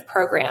incentive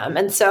program.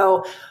 And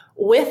so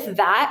with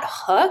that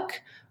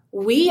hook,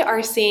 we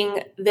are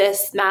seeing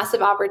this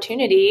massive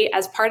opportunity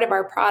as part of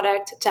our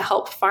product to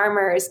help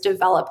farmers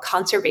develop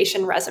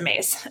conservation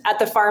resumes at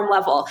the farm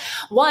level.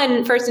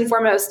 One, first and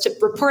foremost, to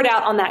report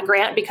out on that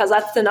grant because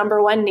that's the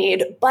number one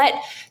need, but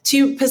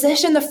to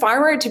position the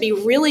farmer to be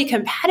really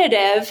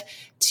competitive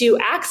to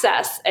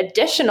access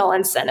additional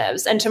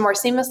incentives and to more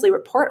seamlessly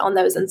report on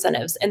those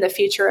incentives in the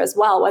future as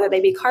well, whether they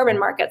be carbon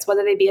markets,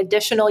 whether they be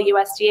additional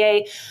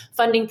USDA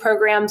funding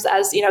programs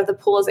as the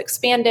pool is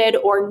expanded,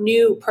 or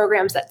new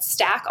programs that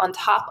stack on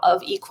top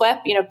of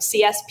EQIP.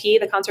 CSP,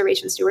 the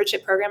Conservation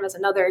Stewardship Program, is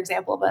another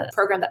example of a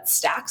program that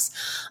stacks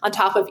on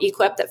top of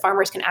EQIP that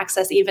farmers can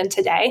access even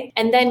today.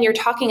 And then you're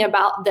talking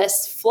about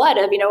this flood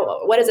of,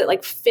 what is it,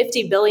 like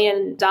 $50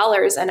 billion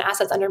in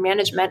assets under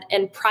management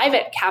in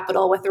private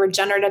capital with the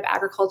regenerative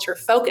agriculture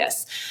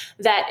focus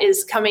that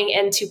is coming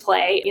into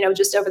play.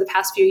 Just over the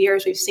past few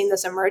years, we've seen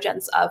this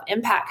emergence of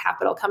impact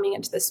capital coming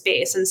into the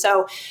space. And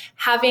so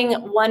having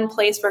one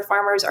place where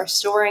farmers are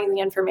storing the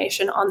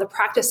information on the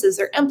practices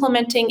they're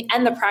implementing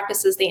and the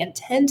practices they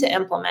intend to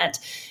implement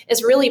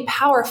is really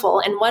powerful,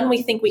 and one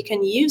we think we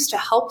can use to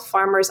help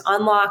farmers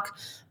unlock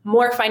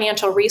more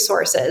financial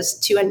resources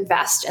to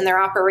invest in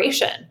their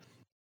operation.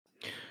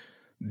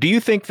 Do you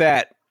think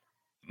that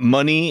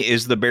money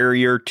is the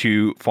barrier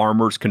to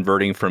farmers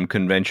converting from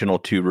conventional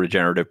to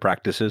regenerative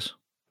practices?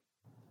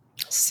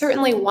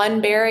 Certainly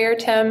one barrier,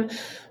 Tim,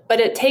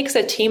 but it takes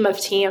a team of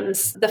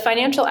teams. The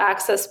financial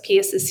access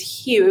piece is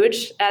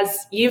huge,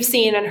 as you've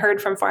seen and heard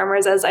from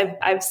farmers, as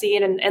I've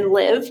seen and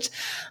lived.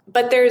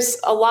 But there's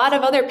a lot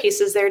of other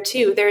pieces there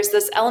too. There's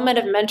this element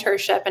of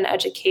mentorship and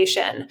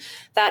education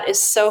that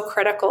is so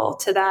critical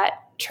to that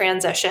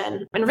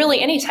transition, and really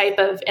any type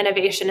of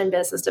innovation and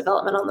business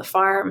development on the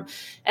farm.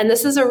 And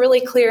this is a really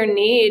clear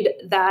need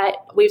that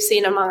we've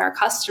seen among our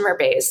customer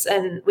base.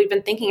 And we've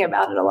been thinking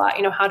about it a lot.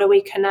 How do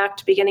we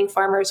connect beginning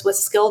farmers with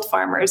skilled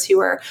farmers who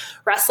are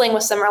wrestling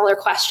with similar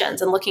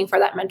questions and looking for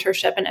that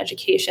mentorship and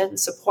education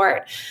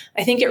support?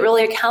 I think it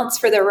really accounts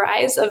for the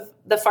rise of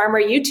the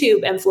farmer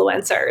YouTube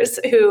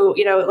influencers who,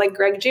 like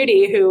Greg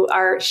Judy, who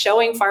are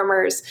showing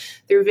farmers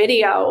through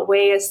video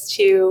ways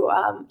to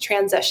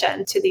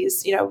transition to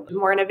these,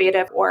 more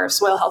innovative or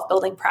soil health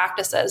building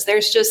practices.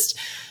 There's just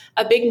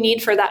a big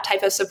need for that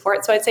type of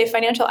support. So I'd say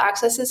financial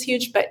access is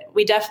huge, but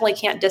we definitely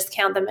can't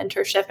discount the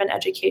mentorship and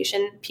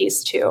education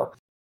piece too.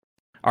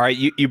 All right,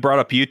 you brought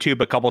up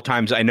YouTube a couple of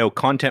times. I know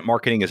content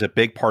marketing is a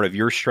big part of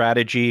your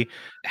strategy.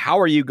 How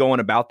are you going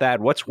about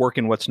that? What's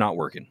working, what's not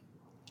working?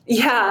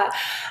 Yeah.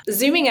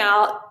 Zooming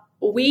out,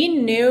 we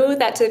knew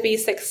that to be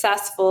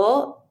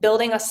successful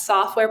building a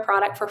software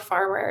product for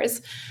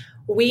farmers,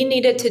 we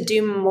needed to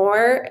do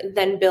more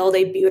than build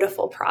a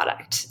beautiful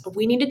product.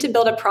 We needed to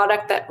build a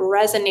product that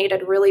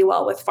resonated really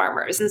well with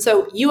farmers. And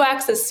so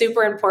UX is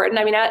super important.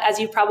 I mean, as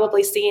you've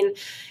probably seen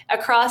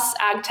across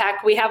ag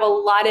tech, we have a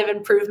lot of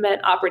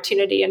improvement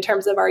opportunity in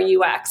terms of our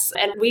UX.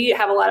 And we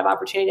have a lot of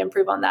opportunity to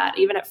improve on that,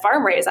 even at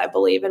FarmRaise, I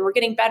believe, and we're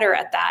getting better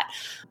at that.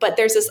 But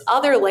there's this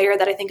other layer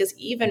that I think is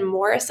even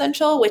more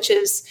essential, which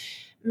is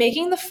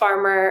making the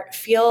farmer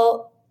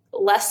feel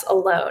less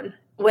alone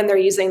when they're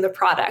using the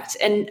product,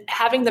 and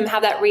having them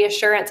have that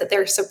reassurance that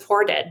they're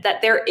supported,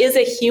 that there is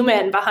a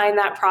human behind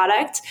that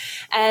product,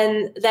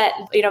 and that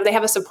they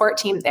have a support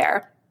team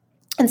there.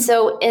 And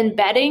so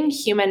embedding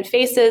human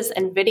faces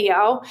and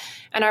video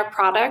in our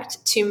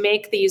product to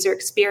make the user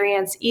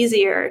experience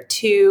easier,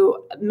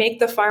 to make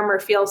the farmer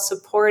feel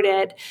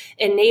supported,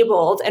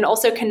 enabled, and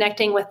also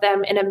connecting with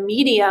them in a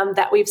medium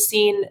that we've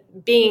seen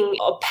being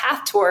a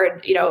path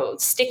toward,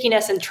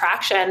 stickiness and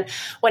traction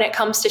when it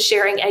comes to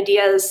sharing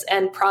ideas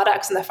and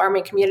products in the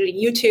farming community.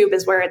 YouTube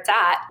is where it's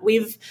at.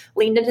 We've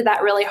leaned into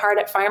that really hard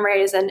at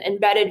FarmRaise and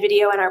embedded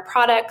video in our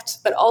product,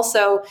 but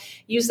also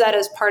use that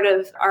as part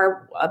of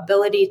our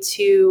ability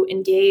to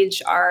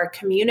engage our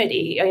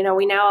community.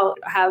 We now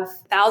have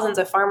thousands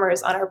of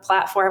farmers on our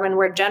platform, and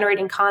we're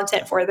generating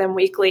content for them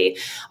weekly,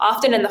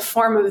 often in the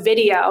form of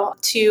video,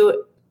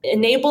 to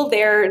enable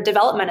their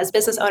development as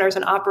business owners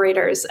and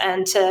operators,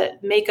 and to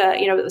make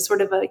a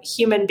sort of a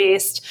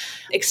human-based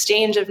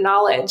exchange of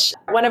knowledge.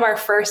 One of our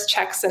first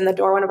checks in the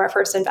door, one of our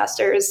first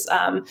investors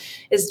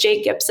is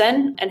Jake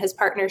Gibson and his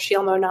partner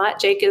Sheil Monat.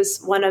 Jake is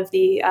one of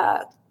the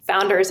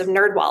founders of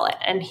NerdWallet,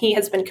 and he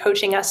has been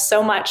coaching us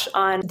so much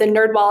on the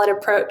NerdWallet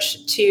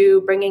approach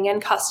to bringing in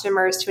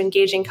customers, to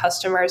engaging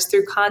customers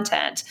through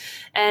content.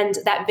 And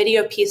that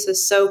video piece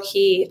is so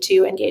key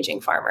to engaging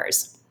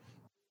farmers.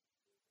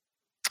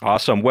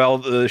 Awesome. Well,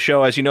 the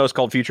show, as you know, is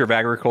called Future of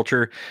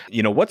Agriculture.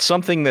 What's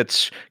something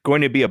that's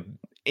going to be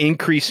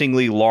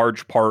increasingly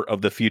large part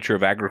of the future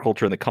of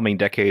agriculture in the coming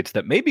decades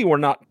that maybe we're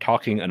not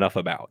talking enough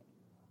about?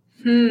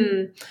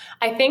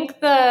 I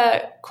think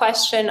the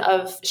question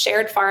of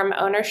shared farm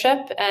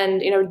ownership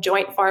and,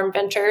 joint farm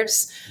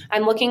ventures.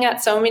 I'm looking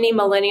at so many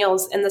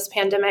millennials in this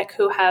pandemic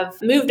who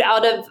have moved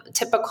out of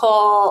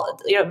typical,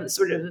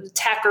 sort of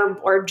tech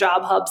or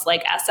job hubs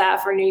like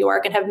SF or New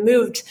York and have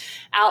moved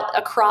out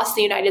across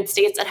the United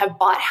States and have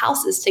bought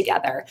houses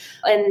together.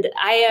 And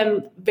I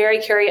am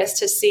very curious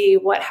to see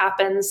what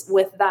happens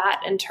with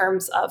that in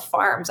terms of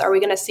farms. Are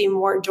we going to see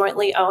more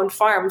jointly owned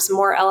farms,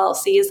 more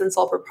LLCs and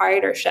sole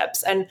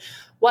proprietorships? And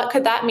what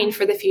could that mean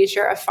for the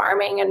future of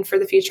farming and for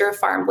the future of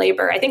farm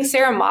labor? I think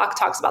Sarah Mock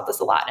talks about this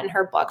a lot in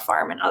her book,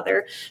 Farming and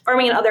Other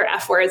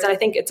F Words. And I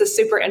think it's a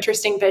super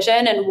interesting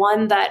vision and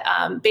one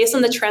that, based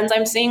on the trends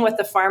I'm seeing with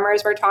the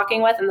farmers we're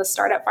talking with and the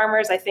startup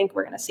farmers, I think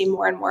we're going to see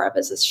more and more of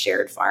as this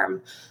shared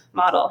farm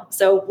model.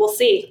 So we'll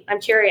see.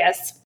 I'm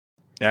curious.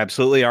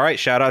 Absolutely. All right.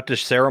 Shout out to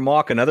Sarah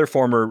Mock, another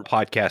former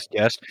podcast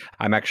guest.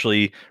 I'm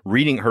actually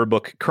reading her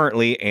book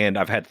currently, and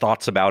I've had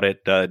thoughts about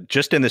it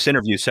just in this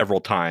interview several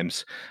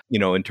times,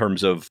 in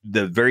terms of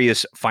the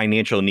various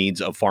financial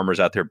needs of farmers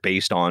out there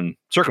based on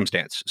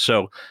circumstance.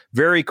 So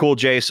very cool,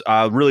 Jace.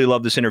 I really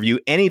love this interview.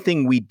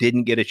 Anything we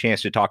didn't get a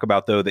chance to talk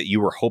about, though, that you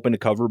were hoping to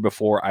cover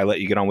before I let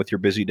you get on with your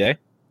busy day?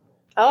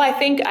 Oh, I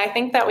think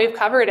that we've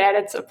covered it.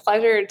 It's a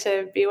pleasure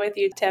to be with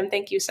you, Tim.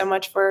 Thank you so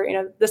much for,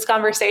 this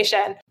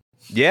conversation.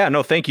 Yeah,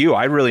 no, thank you.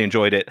 I really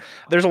enjoyed it.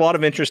 There's a lot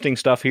of interesting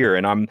stuff here,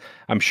 and I'm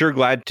sure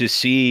glad to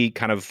see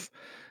kind of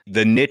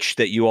the niche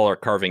that you all are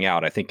carving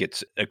out. I think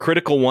it's a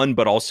critical one,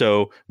 but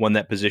also one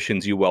that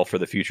positions you well for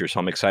the future. So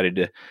I'm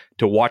excited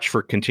to watch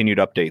for continued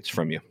updates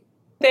from you.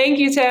 Thank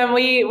you, Tim.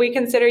 We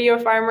consider you a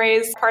Farm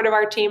Raised part of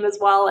our team as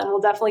well, and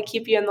we'll definitely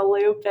keep you in the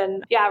loop.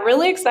 And yeah,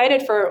 really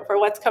excited for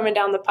what's coming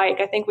down the pike.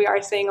 I think we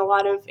are seeing a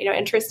lot of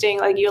interesting,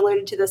 like you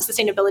alluded to, the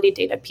sustainability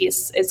data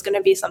piece is going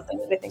to be something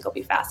that I think will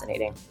be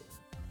fascinating.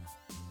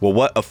 Well,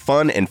 what a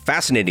fun and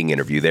fascinating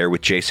interview there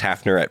with Jace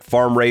Hafner at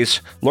Farm Raised.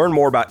 Learn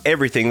more about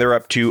everything they're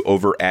up to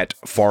over at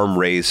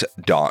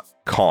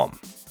farmraised.com.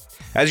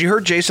 As you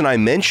heard Jace and I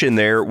mention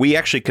there, we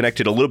actually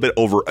connected a little bit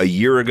over a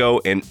year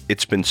ago, and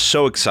it's been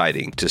so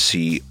exciting to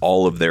see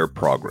all of their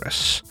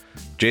progress.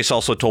 Jace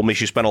also told me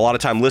she spent a lot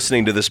of time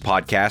listening to this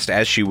podcast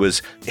as she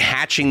was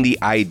hatching the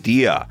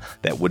idea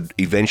that would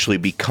eventually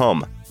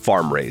become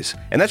Farm Raised.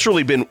 And that's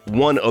really been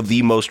one of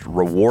the most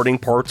rewarding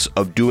parts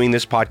of doing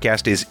this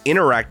podcast, is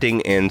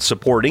interacting and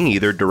supporting,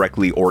 either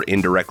directly or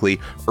indirectly,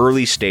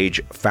 early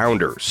stage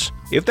founders.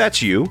 If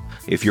that's you,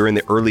 if you're in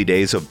the early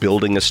days of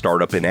building a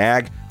startup in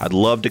ag, I'd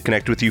love to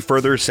connect with you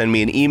further. Send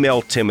me an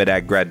email,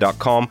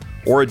 tim@aggrad.com,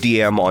 or a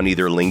DM on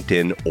either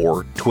LinkedIn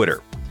or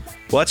Twitter.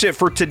 Well, that's it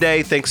for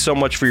today. Thanks so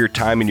much for your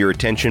time and your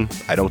attention.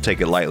 I don't take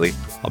it lightly.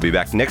 I'll be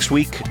back next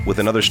week with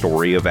another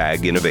story of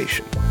ag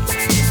innovation.